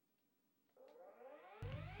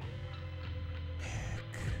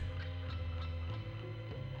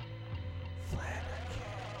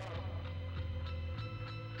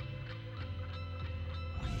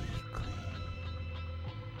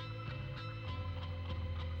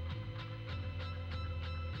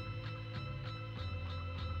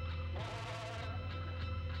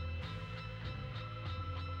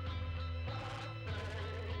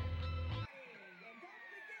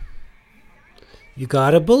You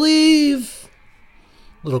gotta believe.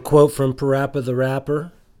 Little quote from Parappa the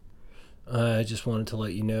Rapper. I just wanted to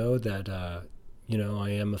let you know that, I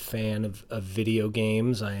am a fan of video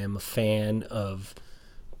games. I am a fan of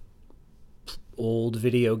old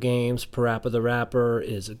video games. Parappa the Rapper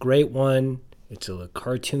is a great one. It's a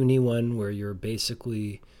cartoony one where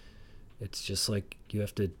it's just like you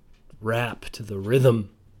have to rap to the rhythm.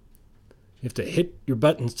 You have to hit your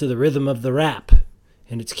buttons to the rhythm of the rap.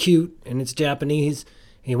 And it's cute, and it's Japanese,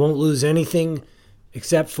 and you won't lose anything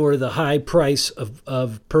except for the high price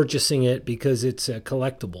of purchasing it because it's a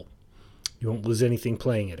collectible. You won't lose anything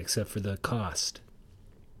playing it except for the cost.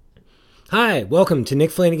 Hi, welcome to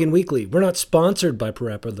Nick Flanagan Weekly. We're not sponsored by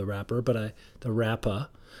Parappa the Rapper, but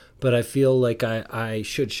I feel like I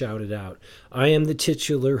should shout it out. I am the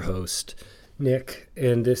titular host, Nick,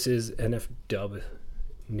 and this is NFW,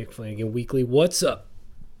 Nick Flanagan Weekly. What's up?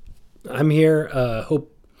 I'm here.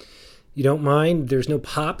 Hope you don't mind. There's no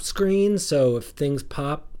pop screen, so if things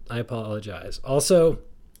pop, I apologize. Also,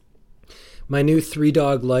 my new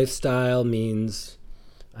 3-dog lifestyle means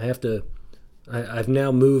I've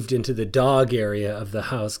now moved into the dog area of the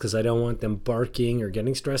house because I don't want them barking or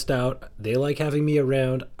getting stressed out. They like having me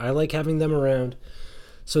around. I like having them around.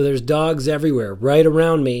 So there's dogs everywhere, right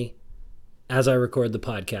around me. As I record the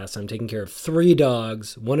podcast, I'm taking care of 3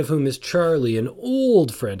 dogs, one of whom is Charlie, an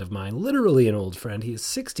old friend of mine, literally an old friend. He is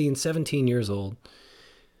 16, 17 years old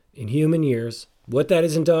in human years. What that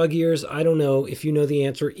is in dog years, I don't know. If you know the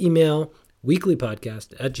answer, email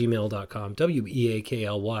weeklypodcast@gmail.com,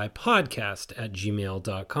 WEAKLY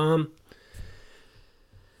podcast@gmail.com.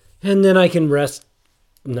 And then I can rest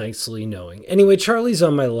nicely knowing. Anyway, Charlie's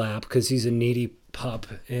on my lap because he's a needy pup,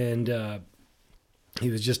 and he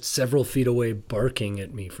was just several feet away barking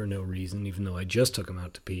at me for no reason, even though I just took him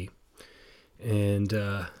out to pee. And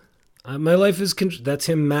my life is... that's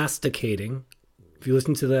him masticating. If you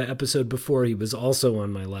listen to the episode before, he was also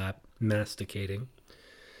on my lap masticating.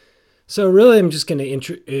 So really, I'm just going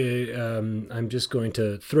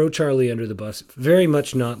to throw Charlie under the bus, very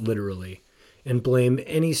much not literally, and blame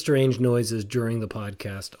any strange noises during the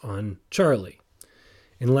podcast on Charlie.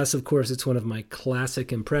 Unless, of course, it's one of my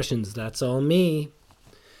classic impressions. That's all me.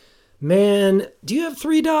 Man, do you have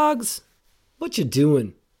 3 dogs? What you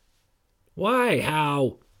doing? Why?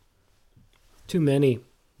 How? Too many.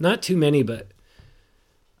 Not too many, but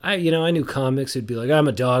I knew comics would be like, I'm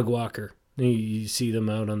a dog walker. And you see them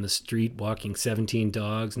out on the street walking 17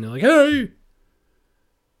 dogs, and they're like, hey!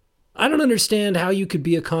 I don't understand how you could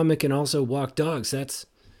be a comic and also walk dogs. That's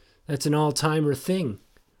an all-timer thing.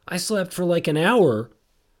 I slept for like an hour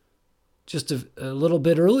just a little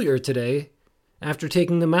bit earlier today after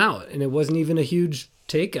taking them out, and it wasn't even a huge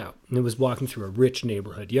takeout. And it was walking through a rich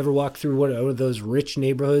neighborhood. You ever walk through one of those rich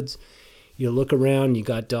neighborhoods? You look around, you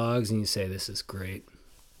got dogs, and you say, this is great.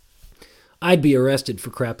 I'd be arrested for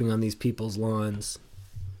crapping on these people's lawns.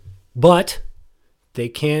 But they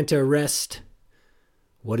can't arrest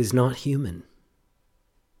what is not human.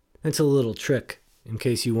 That's a little trick in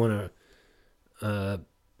case you want to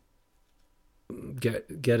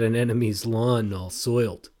get an enemy's lawn all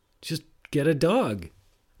soiled. Just get a dog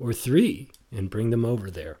or 3 and bring them over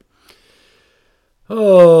there.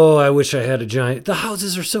 Oh, I wish I had a giant... The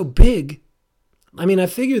houses are so big. I mean, I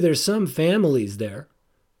figure there's some families there,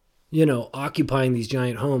 occupying these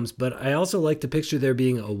giant homes, but I also like to picture there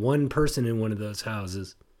being a one person in one of those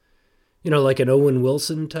houses. Like an Owen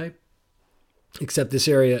Wilson type. Except this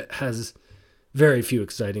area has very few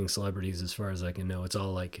exciting celebrities as far as I can know. It's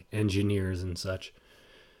all like engineers and such.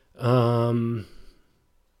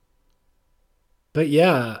 But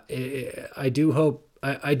yeah, I do hope,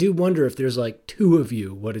 I do wonder if there's like 2 of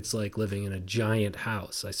you, what it's like living in a giant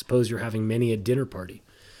house. I suppose you're having many a dinner party.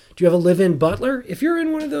 Do you have a live-in butler? If you're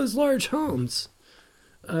in one of those large homes,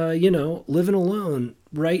 living alone,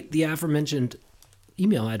 write the aforementioned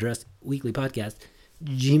email address,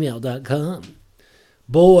 weeklypodcast@gmail.com.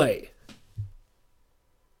 Boy,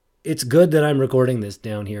 it's good that I'm recording this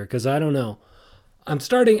down here because I don't know. I'm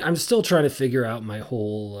still trying to figure out my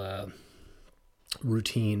whole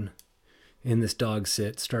routine in this dog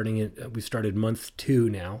sit. We've started month 2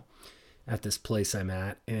 now at this place I'm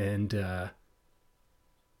at, and I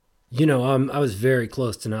was very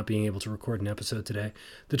close to not being able to record an episode today.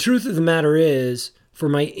 The truth of the matter is, for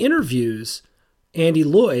my interviews, Andy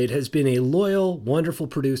Lloyd has been a loyal, wonderful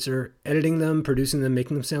producer, editing them, producing them,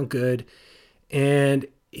 making them sound good, and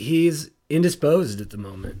he's indisposed at the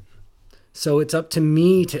moment. So it's up to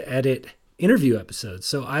me to edit interview episodes.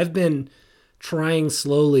 So I've been trying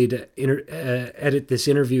slowly to edit this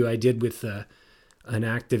interview I did with an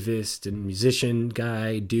activist and musician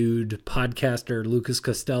guy, dude, podcaster, Lucas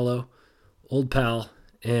Costello, old pal,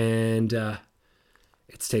 and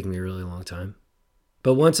it's taken me a really long time.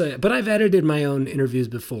 But I've edited my own interviews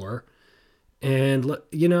before, and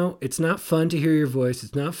it's not fun to hear your voice.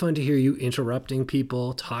 It's not fun to hear you interrupting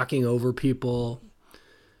people, talking over people.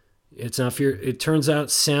 It's not fair. It turns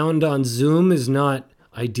out sound on Zoom is not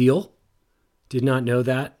ideal. Did not know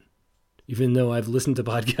that. Even though I've listened to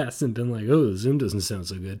podcasts and been like, oh, Zoom doesn't sound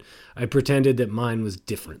so good. I pretended that mine was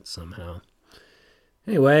different somehow.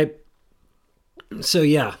 Anyway, so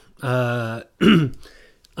yeah, I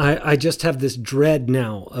just have this dread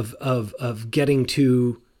now of getting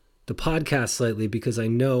to the podcast slightly, because I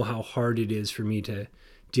know how hard it is for me to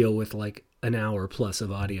deal with like an hour plus of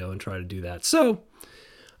audio and try to do that. So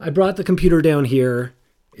I brought the computer down here.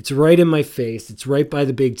 It's right in my face. It's right by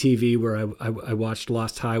the big TV where I watched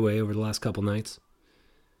Lost Highway over the last couple nights.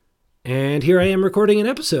 And here I am recording an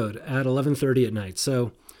episode at 11:30 at night.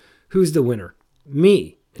 So who's the winner?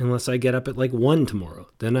 Me, unless I get up at like 1 tomorrow.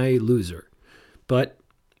 Then I loser. But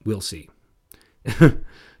we'll see.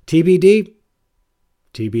 TBD,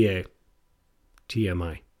 TBA,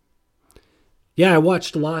 TMI. Yeah, I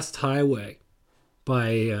watched Lost Highway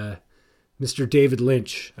by Mr. David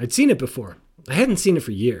Lynch. I'd seen it before. I hadn't seen it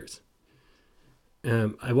for years.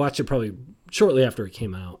 I watched it probably shortly after it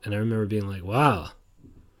came out, and I remember being like, wow,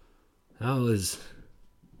 that was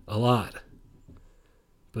a lot.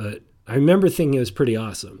 But I remember thinking it was pretty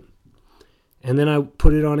awesome. And then I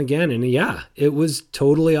put it on again, and yeah, it was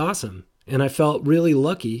totally awesome. And I felt really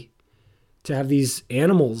lucky to have these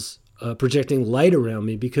animals projecting light around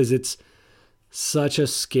me, because it's such a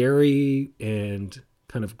scary and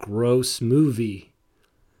kind of gross movie.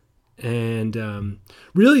 And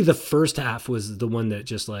really the first half was the one that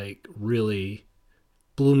just like really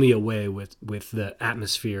blew me away with the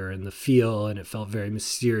atmosphere and the feel, and it felt very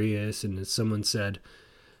mysterious. And as someone said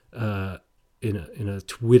in a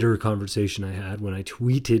Twitter conversation I had, when I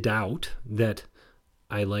tweeted out that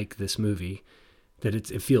I like this movie, that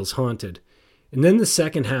it feels haunted. And then the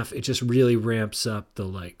second half, it just really ramps up the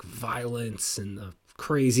like violence and the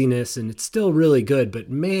craziness, and it's still really good. But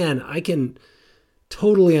man, I can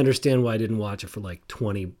totally understand why I didn't watch it for like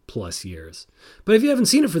 20 plus years. But if you haven't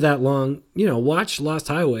seen it for that long, watch Lost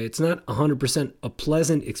Highway. It's not 100% a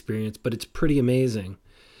pleasant experience, but it's pretty amazing.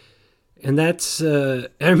 And that's, I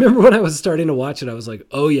remember when I was starting to watch it, I was like,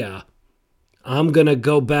 oh yeah, I'm going to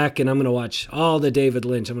go back and I'm going to watch all the David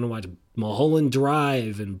Lynch. I'm going to watch Mulholland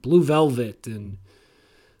Drive and Blue Velvet and,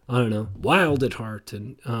 I don't know, Wild at Heart.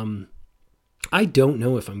 And I don't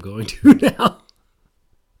know if I'm going to now.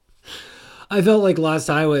 I felt like Lost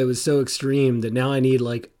Highway was so extreme that now I need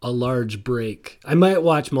like a large break. I might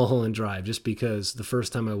watch Mulholland Drive just because the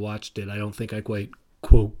first time I watched it, I don't think I quite,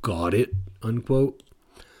 quote, got it, unquote.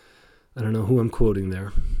 I don't know who I'm quoting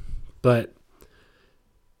there. But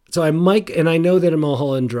so I might, and I know that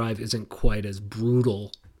Mulholland Drive isn't quite as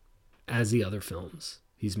brutal as the other films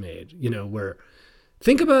he's made, where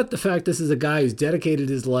think about the fact this is a guy who's dedicated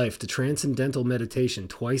his life to transcendental meditation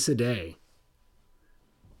twice a day.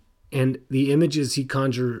 And the images he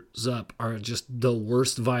conjures up are just the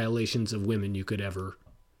worst violations of women you could ever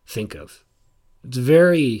think of. It's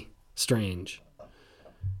very strange.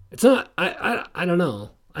 It's not, I don't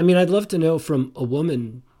know. I mean, I'd love to know from a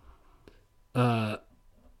woman's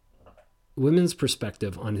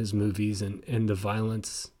perspective on his movies and the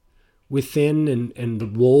violence within and the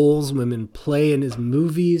roles women play in his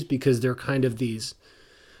movies, because they're kind of these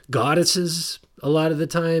goddesses a lot of the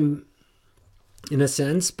time, in a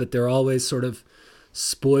sense, but they're always sort of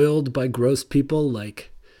spoiled by gross people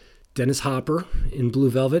like Dennis Hopper in Blue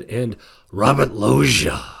Velvet and Robert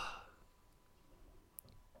Loggia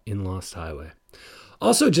in Lost Highway.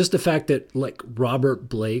 Also, just the fact that like Robert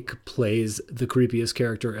Blake plays the creepiest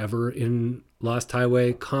character ever in Lost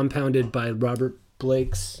Highway, compounded by Robert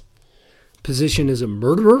Blake's position as a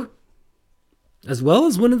murderer, as well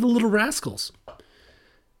as one of the little rascals.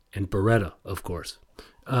 And Beretta, of course.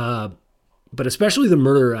 But especially the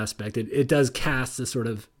murder aspect, it does cast a sort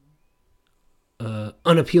of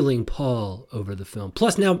unappealing pall over the film.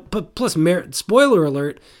 Plus, spoiler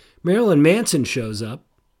alert, Marilyn Manson shows up.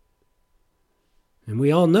 And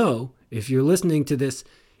we all know, if you're listening to this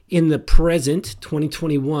in the present,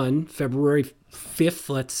 2021, February 5th,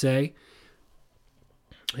 let's say,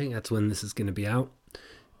 I think that's when this is going to be out,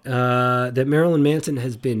 that Marilyn Manson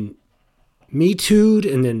has been Me Too'd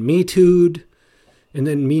and then Me Too'd and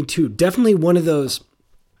then Me Too. Definitely one of those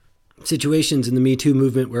situations in the Me Too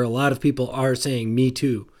movement where a lot of people are saying Me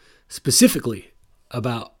Too, specifically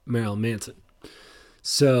about Marilyn Manson.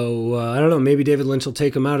 So, I don't know, maybe David Lynch will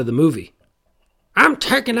take him out of the movie. I'm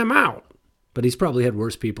taking him out. But he's probably had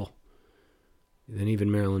worse people. than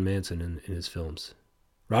even Marilyn Manson in his films.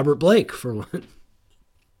 Robert Blake, for one.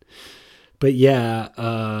 But yeah,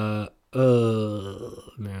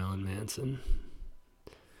 Marilyn Manson.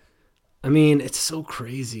 I mean, it's so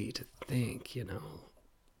crazy to think,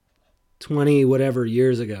 20 whatever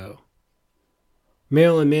years ago,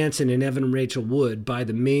 Marilyn Manson and Evan Rachel Wood by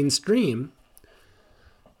the mainstream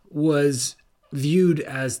was viewed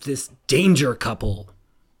as this danger couple.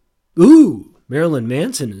 Ooh, Marilyn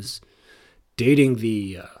Manson is dating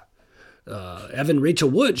the Evan Rachel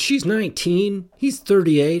Wood. She's 19. He's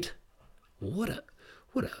 38. What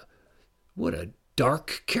a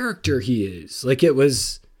dark character he is. Like, it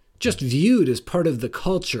was just viewed as part of the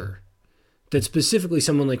culture that specifically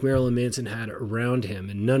someone like Marilyn Manson had around him,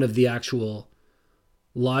 and none of the actual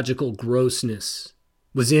logical grossness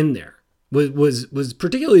was in there. Was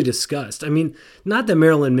particularly discussed. I mean, not that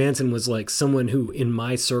Marilyn Manson was like someone who in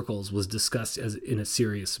my circles was discussed as in a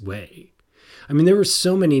serious way. I mean, there were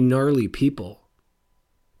so many gnarly people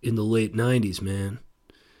in the late 90s, man.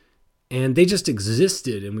 And they just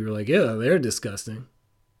existed, and we were like, yeah, they're disgusting.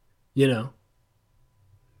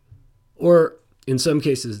 Or in some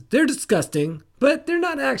cases, they're disgusting, but they're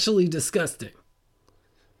not actually disgusting.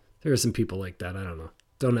 There are some people like that. I don't know.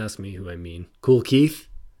 Don't ask me who I mean. Kool Keith.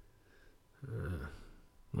 One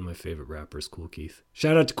of my favorite rappers, Kool Keith.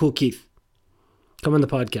 Shout out to Kool Keith. Come on the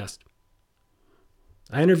podcast.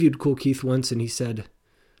 I interviewed Kool Keith once, and he said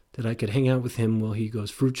that I could hang out with him while he goes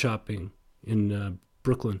fruit shopping in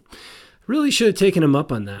Brooklyn. Really should have taken him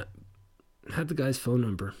up on that. Had the guy's phone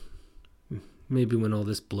number. Maybe when all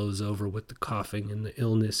this blows over with the coughing and the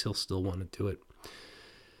illness, he'll still want to do it.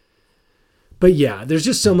 But yeah, there's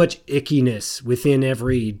just so much ickiness within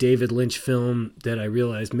every David Lynch film that I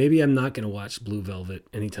realized maybe I'm not going to watch Blue Velvet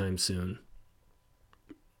anytime soon.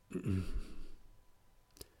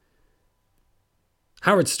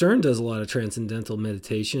 Howard Stern does a lot of transcendental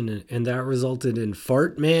meditation, and that resulted in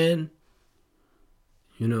Fart Man.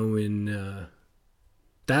 In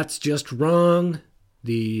That's Just Wrong,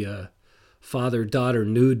 the father-daughter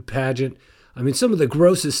nude pageant. I mean, some of the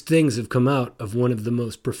grossest things have come out of one of the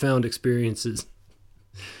most profound experiences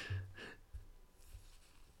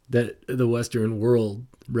that the Western world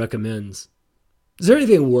recommends. Is there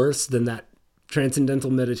anything worse than that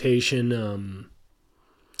transcendental meditation,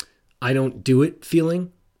 I don't do it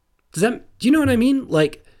feeling? Do you know what I mean?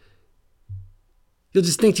 Like, you'll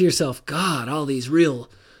just think to yourself, God, all these real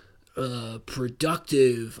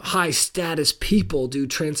productive, high-status people do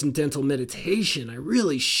transcendental meditation. I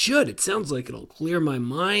really should. It sounds like it'll clear my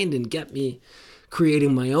mind and get me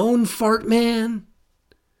creating my own fart man.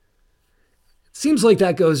 It seems like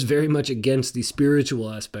that goes very much against the spiritual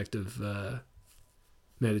aspect of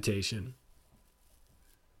meditation.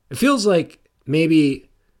 It feels like maybe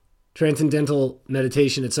transcendental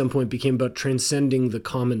meditation at some point became about transcending the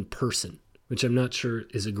common person, which I'm not sure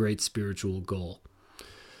is a great spiritual goal.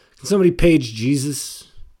 Can somebody page Jesus?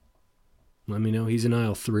 Let me know. He's in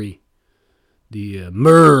aisle 3. The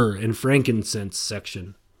myrrh and frankincense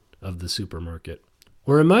section of the supermarket.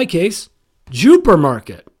 Or in my case,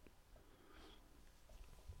 Jupermarket.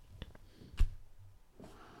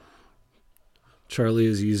 Charlie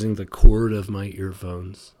is using the cord of my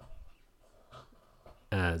earphones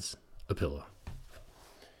as a pillow.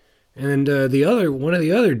 And one of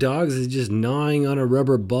the other dogs is just gnawing on a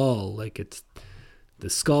rubber ball like it's the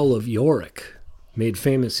skull of Yorick, made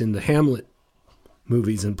famous in the Hamlet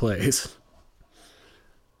movies and plays.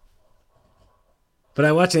 But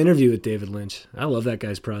I watched an interview with David Lynch. I love that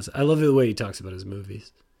guy's process. I love the way he talks about his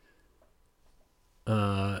movies.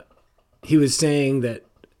 He was saying that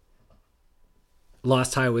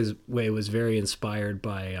Lost Highway was very inspired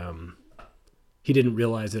by, he didn't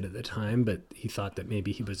realize it at the time, but he thought that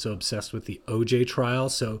maybe he was so obsessed with the OJ trial.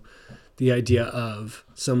 So the idea of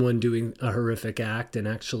someone doing a horrific act and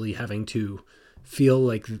actually having to feel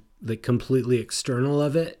like the completely external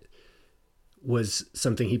of it was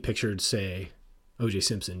something he pictured, say, O.J.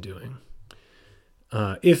 Simpson doing.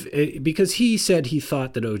 Because he said he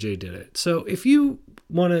thought that O.J. did it. So if you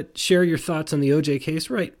want to share your thoughts on the O.J. case,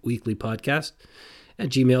 write weeklypodcast at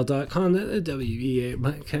gmail.com.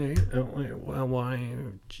 W-E-A-K-L-Y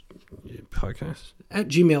podcast at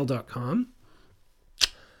gmail.com.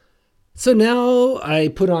 So now I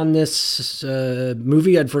put on this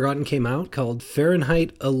movie I'd forgotten came out called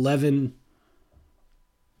Fahrenheit 11/7,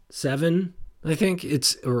 I think.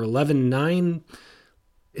 Or 11/9.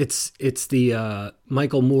 It's the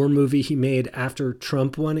Michael Moore movie he made after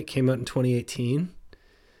Trump won. It came out in 2018.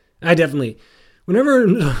 Whenever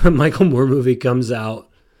a Michael Moore movie comes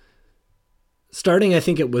out, starting, I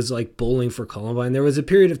think it was like Bowling for Columbine. There was a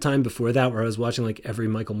period of time before that where I was watching like every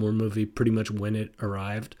Michael Moore movie pretty much when it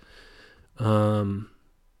arrived on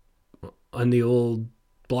the old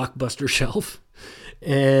Blockbuster shelf.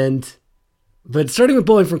 But starting with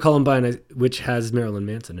Bowling for Columbine, which has Marilyn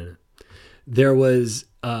Manson in it, there was,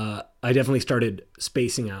 I definitely started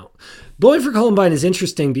spacing out. Bowling for Columbine is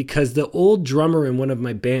interesting because the old drummer in one of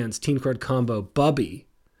my bands, Teen Crowd Combo, Bubby,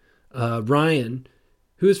 Ryan,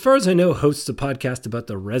 who as far as I know hosts a podcast about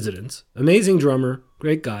The Residents, amazing drummer,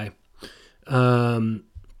 great guy.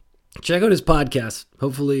 Check out his podcast.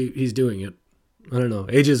 Hopefully he's doing it. I don't know.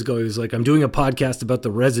 Ages ago, he was like, I'm doing a podcast about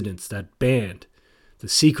The Residents, that band, the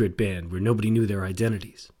secret band where nobody knew their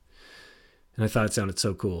identities. And I thought it sounded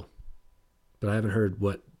so cool. But I haven't heard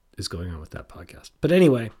what is going on with that podcast. But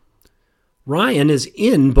anyway, Ryan is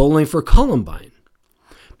in Bowling for Columbine.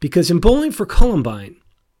 Because in Bowling for Columbine,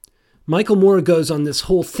 Michael Moore goes on this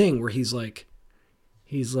whole thing where he's like,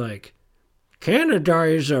 Canada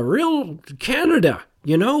is a real Canada.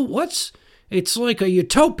 You know, it's like a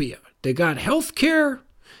utopia. They got healthcare.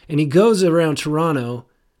 And he goes around Toronto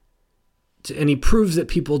and he proves that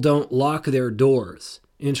people don't lock their doors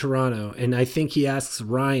in Toronto. And I think he asks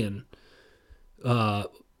Ryan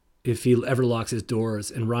if he ever locks his doors,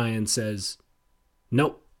 and Ryan says,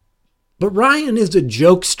 nope. But Ryan is a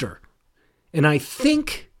jokester. And I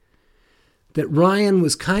think that Ryan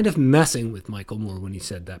was kind of messing with Michael Moore when he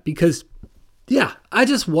said that, because yeah, I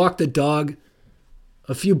just walked the dog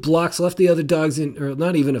a few blocks, left the other dogs in, or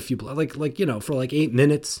not even a few blocks, like, you know, for like 8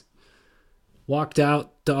 minutes, walked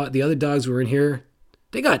out. The other dogs were in here.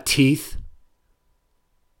 They got teeth.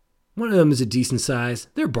 One of them is a decent size.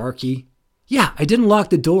 They're barky. Yeah, I didn't lock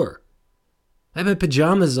the door. I have my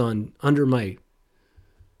pajamas on under my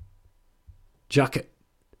jacket.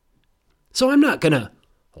 So I'm not going to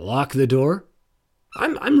lock the door.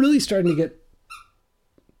 I'm really starting to get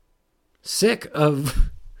sick of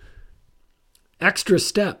extra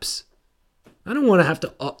steps. I don't want to have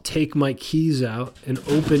to take my keys out and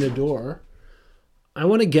open a door. I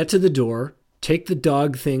want to get to the door, take the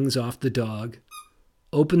dog things off the dog,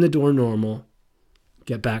 open the door normal,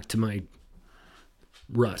 get back to my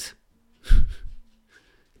rut.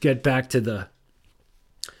 Get back to the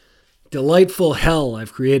delightful hell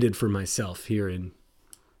I've created for myself here in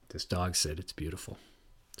this dog sit. It's beautiful.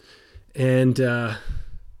 And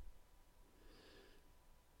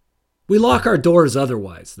we lock our doors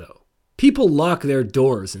otherwise, though. People lock their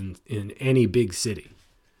doors in any big city.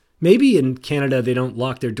 Maybe in Canada they don't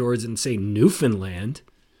lock their doors in, say, Newfoundland.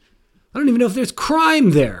 I don't even know if there's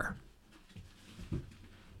crime there.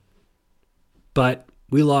 But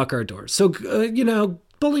we lock our doors. So,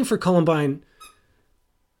 Bowling for Columbine,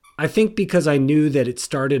 I think because I knew that it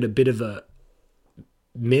started a bit of a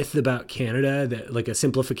myth about Canada, that like a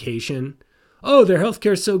simplification. Oh, their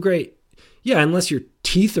healthcare is so great. Yeah, unless your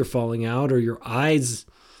teeth are falling out or your eyes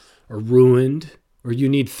are ruined or you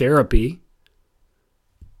need therapy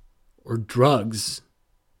or drugs,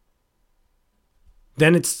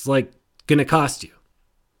 then it's like going to cost you.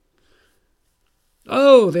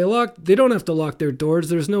 Oh, they don't have to lock their doors.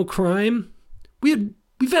 There's no crime. We've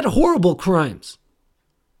had horrible crimes.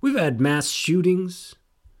 We've had mass shootings,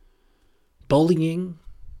 bullying,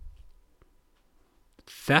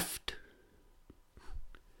 theft,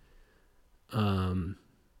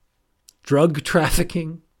 drug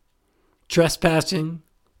trafficking, trespassing,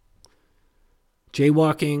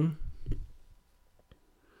 jaywalking,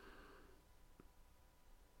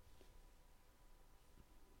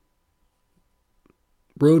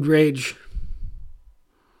 road rage,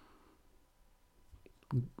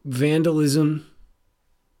 vandalism,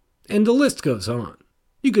 and the list goes on.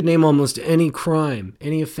 You could name almost any crime,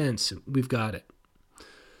 any offense. We've got it.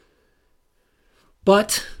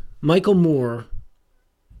 But Michael Moore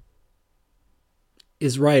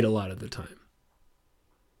is right a lot of the time.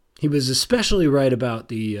 He was especially right about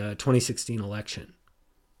the 2016 election,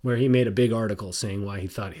 where he made a big article saying why he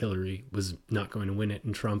thought Hillary was not going to win it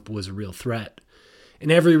and Trump was a real threat.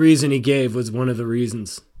 And every reason he gave was one of the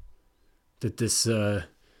reasons that this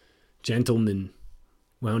gentleman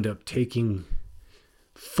wound up taking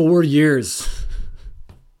 4 years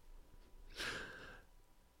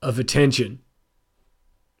of attention.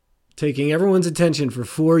 Taking everyone's attention for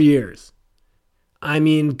 4 years. I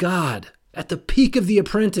mean, God, at the peak of The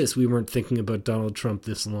Apprentice, we weren't thinking about Donald Trump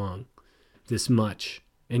this long, this much.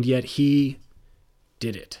 And yet he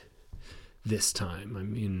did it this time. I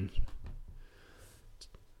mean,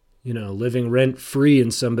 living rent-free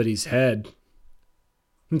in somebody's head.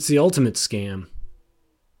 It's the ultimate scam.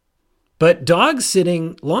 But dog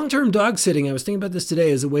sitting, long-term dog sitting, I was thinking about this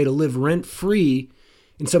today, is a way to live rent-free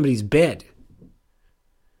in somebody's bed.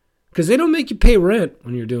 Because they don't make you pay rent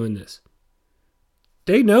when you're doing this.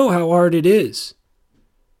 They know how hard it is.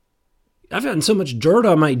 I've gotten so much dirt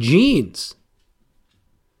on my jeans.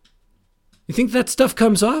 You think that stuff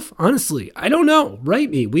comes off? Honestly, I don't know. Write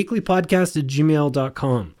me,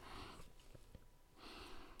 weeklypodcast@gmail.com.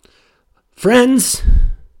 Friends,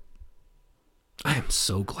 I am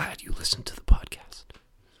so glad you listened to the podcast.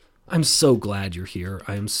 I'm so glad you're here.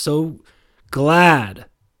 I am so glad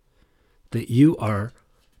that you are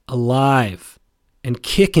alive and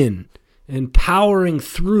kicking and powering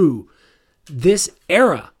through this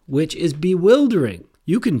era, which is bewildering.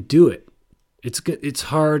 You can do it. It's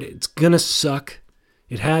hard. It's going to suck.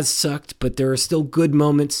 It has sucked, but there are still good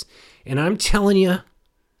moments. And I'm telling you,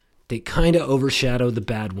 they kind of overshadow the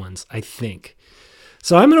bad ones, I think.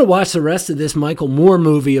 So I'm going to watch the rest of this Michael Moore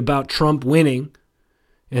movie about Trump winning.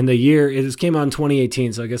 And the year, it came out in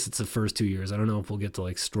 2018, so I guess it's the first 2 years. I don't know if we'll get to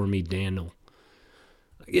like Stormy Daniel.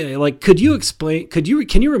 Yeah, like, can you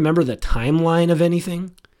remember the timeline of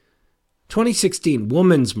anything? 2016,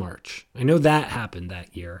 Women's March. I know that happened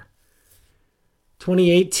that year.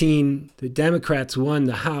 2018, the Democrats won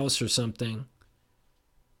the House or something.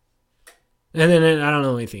 And then I don't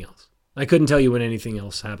know anything else. I couldn't tell you when anything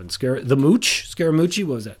else happened. Scaramucci,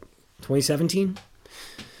 what was that? 2017?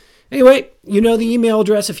 Anyway, you know the email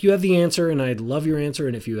address if you have the answer, and I'd love your answer.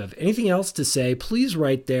 And if you have anything else to say, please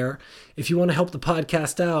write there. If you want to help the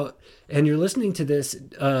podcast out, and you're listening to this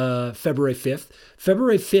February 5th.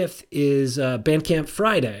 February 5th is Bandcamp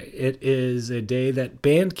Friday. It is a day that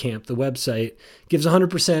Bandcamp, the website, gives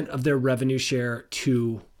 100% of their revenue share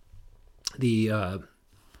to the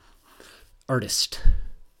artist.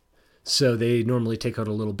 So they normally take out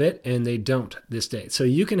a little bit, and they don't this day. So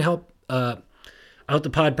you can help out the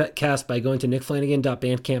podcast by going to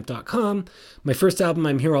nickflanagan.bandcamp.com. My first album,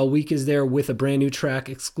 I'm Here All Week, is there with a brand new track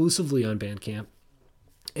exclusively on Bandcamp.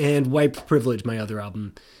 And White Privilege, my other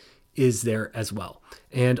album, is there as well.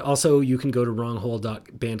 And also you can go to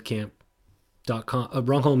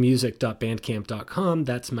wrongholemusic.bandcamp.com.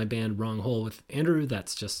 That's my band Wrong Hole with Andrew.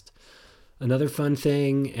 That's just another fun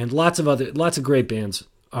thing. And lots of great bands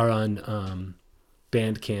are on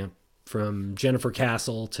Bandcamp, from Jennifer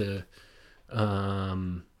Castle to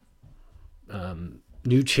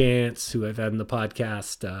New Chance, who I've had in the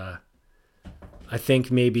podcast. I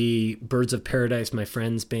think maybe Birds of Paradise, my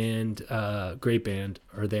friend's band, great band,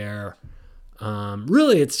 are there.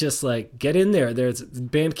 Really, it's just like, get in there. There's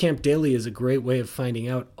Bandcamp Daily is a great way of finding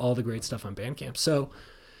out all the great stuff on Bandcamp. So,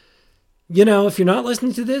 you know, if you're not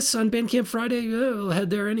listening to this on Bandcamp Friday, we'll head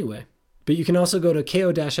there anyway. But you can also go to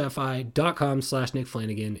ko-fi.com/Nick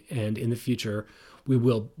Flanagan, and in the future,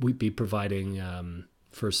 we'll be providing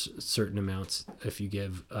for certain amounts if you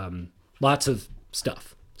give lots of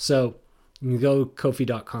stuff. So you can go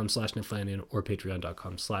ko-fi.com/Nick Flanagan or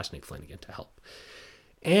patreon.com/Nick Flanagan to help.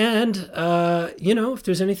 And, you know, if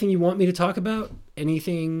there's anything you want me to talk about,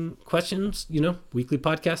 anything, questions, you know,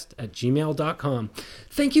 weeklypodcast@gmail.com.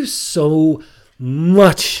 Thank you so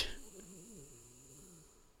much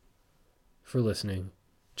for listening.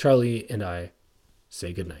 Charlie and I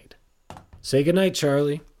say goodnight. Say goodnight,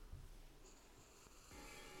 Charlie.